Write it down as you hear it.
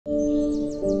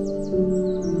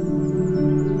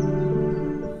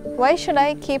Why should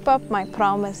I keep up my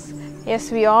promise? Yes,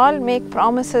 we all make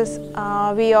promises.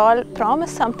 We all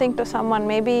promise something to someone.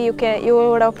 Maybe you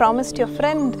would have promised your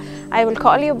friend, I will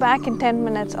call you back in 10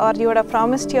 minutes, or you would have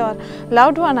promised your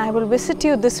loved one, I will visit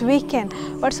you this weekend.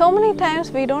 But so many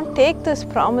times we don't take this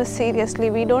promise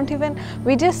seriously.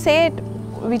 We just say it.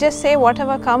 We just say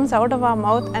whatever comes out of our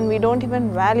mouth and we don't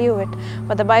even value it.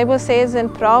 But the Bible says in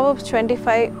Proverbs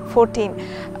 25:14,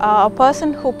 a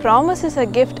person who promises a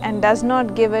gift and does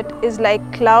not give it is like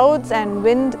clouds and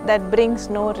wind that brings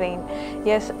no rain.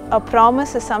 Yes, a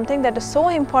promise is something that is so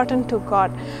important to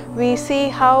God. We see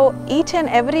how each and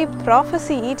every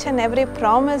prophecy, each and every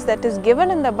promise that is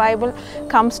given in the Bible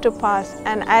comes to pass.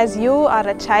 And as you are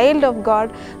a child of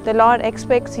God, the Lord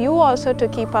expects you also to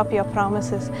keep up your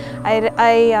promises.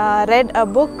 I read a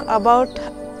book about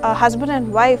a husband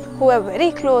and wife who were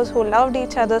very close, who loved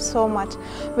each other so much.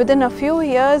 Within a few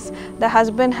years, the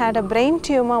husband had a brain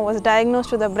tumor, was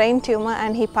diagnosed with a brain tumor,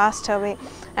 and he passed away.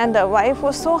 And the wife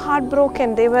was so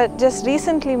heartbroken. They were just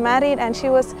recently married and she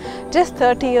was just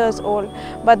 30 years old.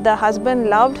 But the husband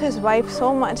loved his wife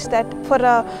so much that for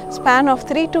a span of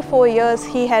 3 to 4 years,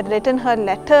 he had written her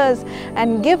letters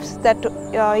and gifts that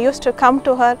used to come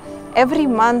to her every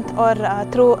month, or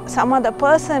through some other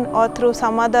person, or through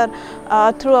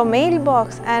through a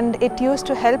mailbox, and it used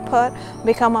to help her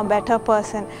become a better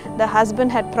person. The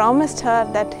husband had promised her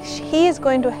that he is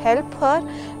going to help her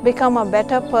become a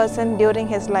better person during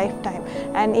his lifetime.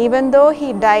 And even though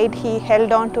he died, he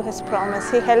held on to his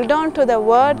promise. He held on to the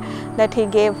word that he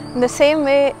gave. In the same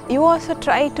way, you also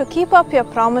try to keep up your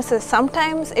promises.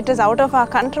 Sometimes it is out of our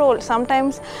control.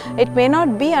 Sometimes it may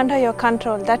not be under your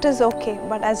control. That is okay.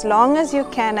 But as long as you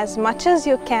can, as much as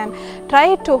you can,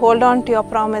 try to hold on to your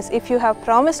promise. If you have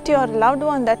promised your loved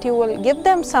one that you will give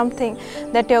them something,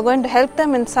 that you are going to help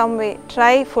them in some way,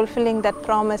 try fulfilling that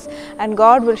promise, and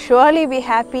God will surely be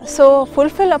happy. So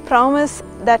fulfill a promise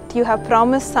that you have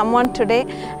promised someone today,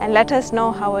 and let us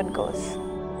know how it goes.